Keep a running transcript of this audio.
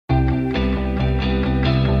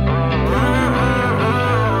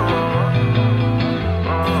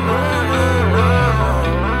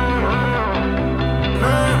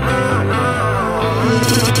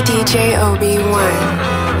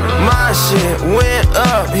shit went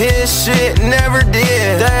up, his shit never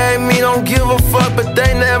did. They ain't me, don't give a fuck, but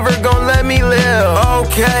they never gon' let me live.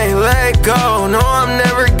 Okay, let go, no I'm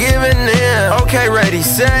never giving in. Okay, ready,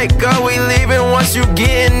 set, go, we leaving once you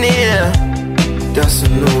getting in. That's a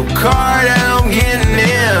new car that I'm getting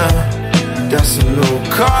in. That's a new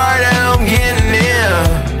car that I'm getting in.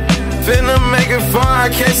 Finna make it fun, I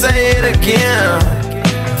can't say it again.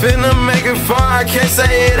 Finna make it fun, I can't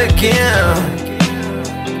say it again.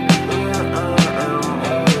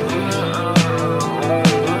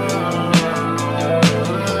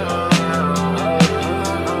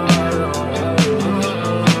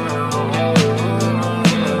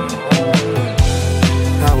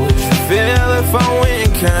 If I win,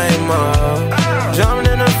 came up, jumping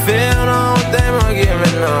in the field, I don't think I'm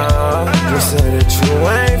giving up. Just say that you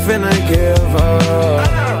ain't finna give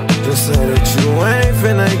up. Just say that you ain't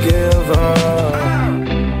finna give up.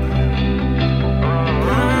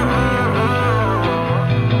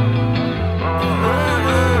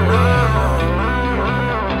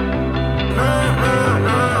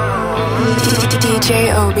 DJ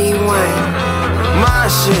𝘿𝙤𝙤. My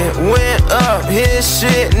shit went up, his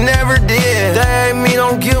shit never did. They ain't me,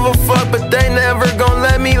 don't give a fuck, but they never gon'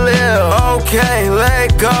 let me live. Okay,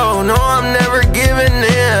 let go, no I'm never giving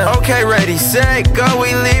in. Okay, ready, set, go,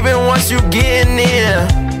 we leaving once you getting in.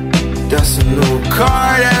 That's a new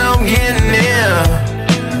car that I'm getting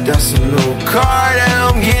in. That's a new car that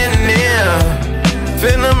I'm getting in.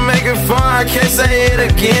 Finna make it fun, I can't say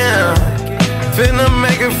it again. Finna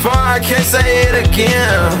make it fun, I can't say it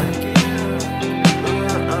again.